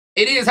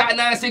It is Hot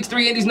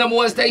 963, Indy's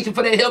 #1 station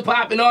for the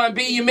hip-hop and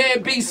R&B, your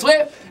man B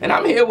Swift. And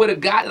I'm here with a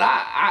guy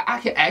that I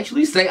can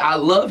actually say I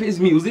love his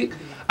music.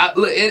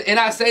 And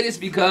I say this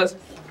because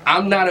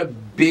I'm not a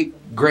big,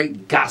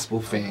 great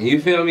gospel fan.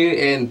 You feel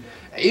me? And,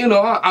 you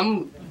know,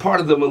 I'm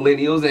part of the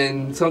millennials,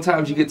 and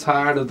sometimes you get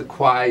tired of the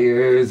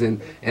choirs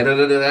and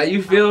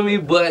you feel me?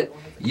 But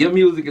your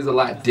music is a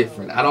lot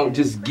different. I don't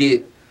just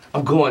get,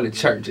 I'm going to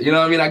church. You know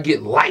what I mean? I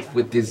get life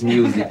with this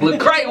music.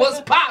 Lecrae,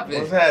 what's poppin'?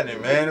 What's happening,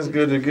 man? It's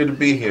good to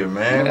be here,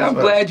 man. I'm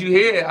glad you're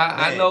here.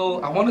 I know,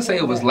 I want to say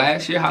it was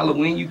last year,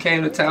 Halloween, you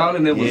came to town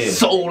and it was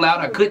sold out.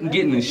 I couldn't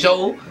get in the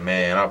show.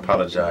 Man, I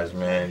apologize,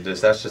 man.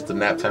 That's just the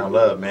Naptown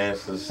love, man.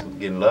 It's just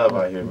getting love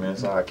out here, man.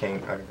 So I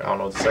don't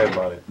know what to say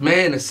about it.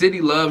 Man, the city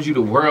loves you,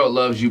 the world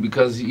loves you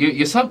because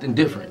you're something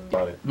different.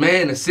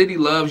 Man, the city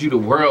loves you, the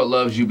world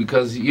loves you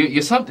because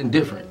you're something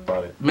different.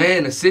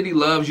 Man, the city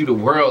loves you, the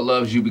world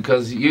loves you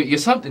because you're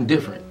something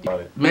different.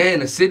 Man,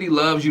 the city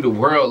loves you, the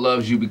world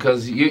loves you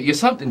because you're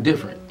something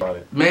different.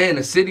 Man,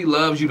 the city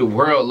loves you, the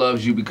world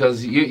loves you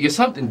because you're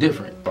something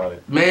different.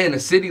 Man, the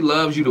city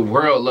loves you, the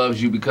world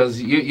loves you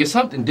because you're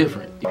something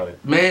different.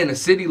 Man, the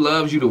city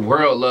loves you, the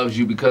world loves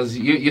you because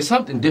you're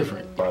something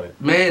different.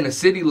 Man, the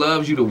city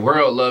loves you, the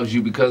world loves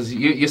you because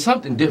you're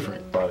something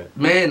different.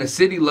 Man, the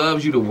city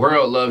loves you, the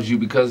world loves you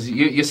because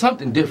you're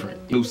something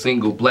different. New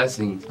single,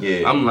 Blessings.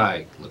 Yeah. I'm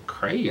like,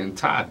 Lecrae and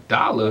Ty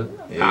Dolla,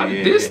 how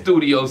did this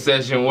studio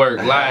session work?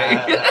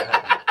 Like,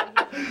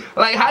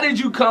 like, how did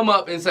you come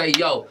up and say,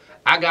 yo,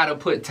 I gotta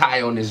put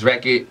Ty on this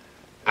record?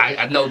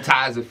 I know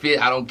Ty's a fit.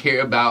 I don't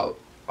care about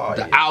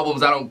the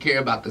albums. I don't care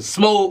about the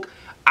smoke.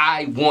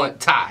 I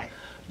want Ty.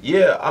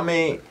 Yeah, I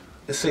mean,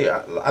 see,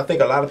 I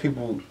think a lot of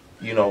people,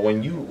 you know,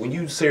 when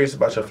you serious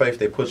about your faith,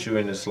 they put you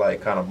in this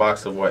like kind of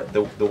box of what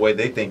the way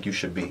they think you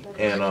should be.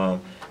 And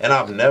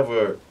I've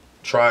never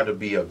tried to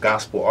be a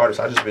gospel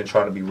artist. I just been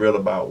trying to be real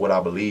about what I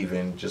believe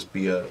and just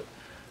be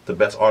the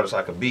best artist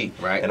I could be.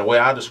 Right. And the way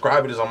I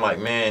describe it is, I'm like,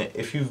 man,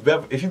 if you've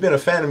been a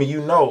fan of me,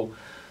 you know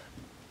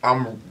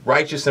I'm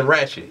righteous and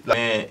ratchet. Like,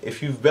 man,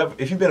 if you've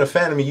been a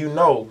fan of me, you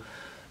know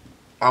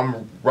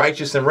I'm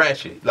righteous and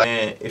ratchet. Like,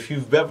 man, if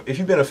you've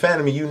been a fan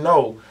of me, you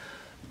know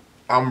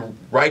I'm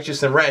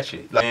righteous and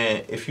ratchet. Like,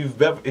 man, if you've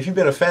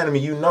been a fan of me,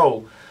 you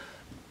know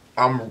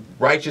I'm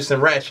righteous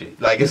and ratchet.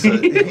 Like, it's a,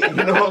 you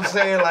know what I'm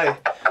saying?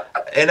 Like,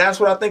 and that's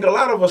what I think a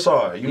lot of us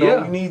are. You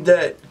know, you need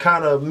that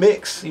kind of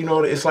mix. You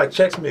know, it's like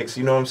Chex Mix.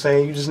 You know what I'm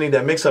saying? You just need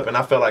that mix up. And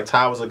I felt like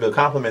Ty was a good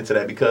compliment to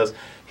that because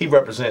he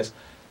represents,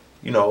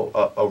 you know,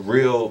 a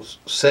real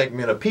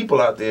segment of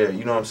people out there.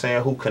 You know what I'm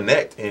saying? Who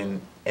connect,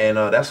 and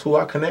that's who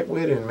I connect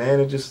with. And man,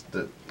 it just,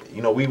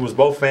 you know, we was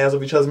both fans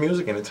of each other's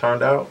music, and it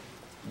turned out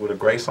with a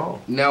great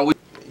song. Now we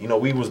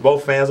was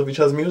both fans of each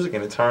other's music,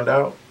 and it turned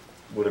out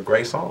with a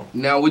great song.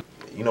 Now we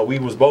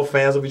was both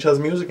fans of each other's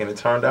music, and it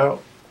turned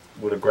out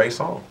with a great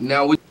song.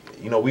 Now we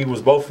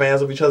was both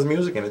fans of each other's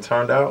music, and it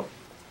turned out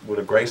with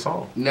a great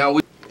song. Now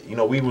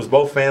we was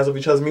both fans of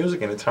each other's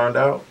music, and it turned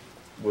out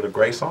with a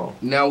great song.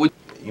 Now we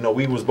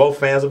was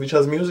both fans of each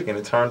other's music, and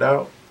it turned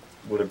out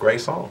with a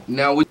great song.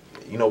 Now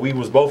we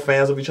was both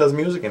fans of each other's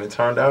music, and it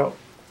turned out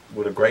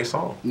with a great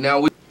song. Now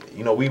we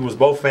was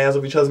both fans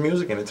of each other's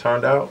music, and it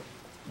turned out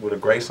with a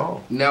great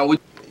song. Now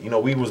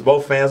we was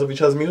both fans of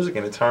each other's music,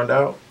 and it turned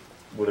out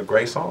with a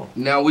great song.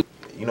 Now we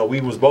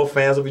was both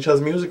fans of each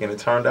other's music, and it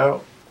turned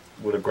out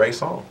with a great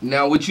song.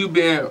 Now with you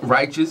being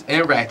righteous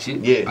and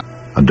ratchet. Yeah.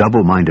 A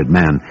double-minded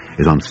man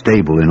is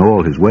unstable in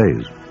all his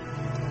ways.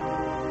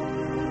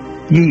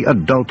 Ye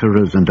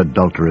adulterers and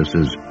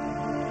adulteresses,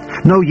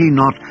 know ye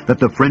not that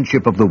the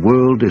friendship of the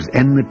world is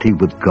enmity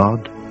with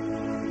God?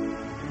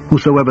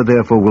 Whosoever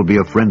therefore will be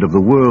a friend of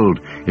the world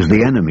is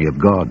the enemy of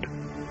God.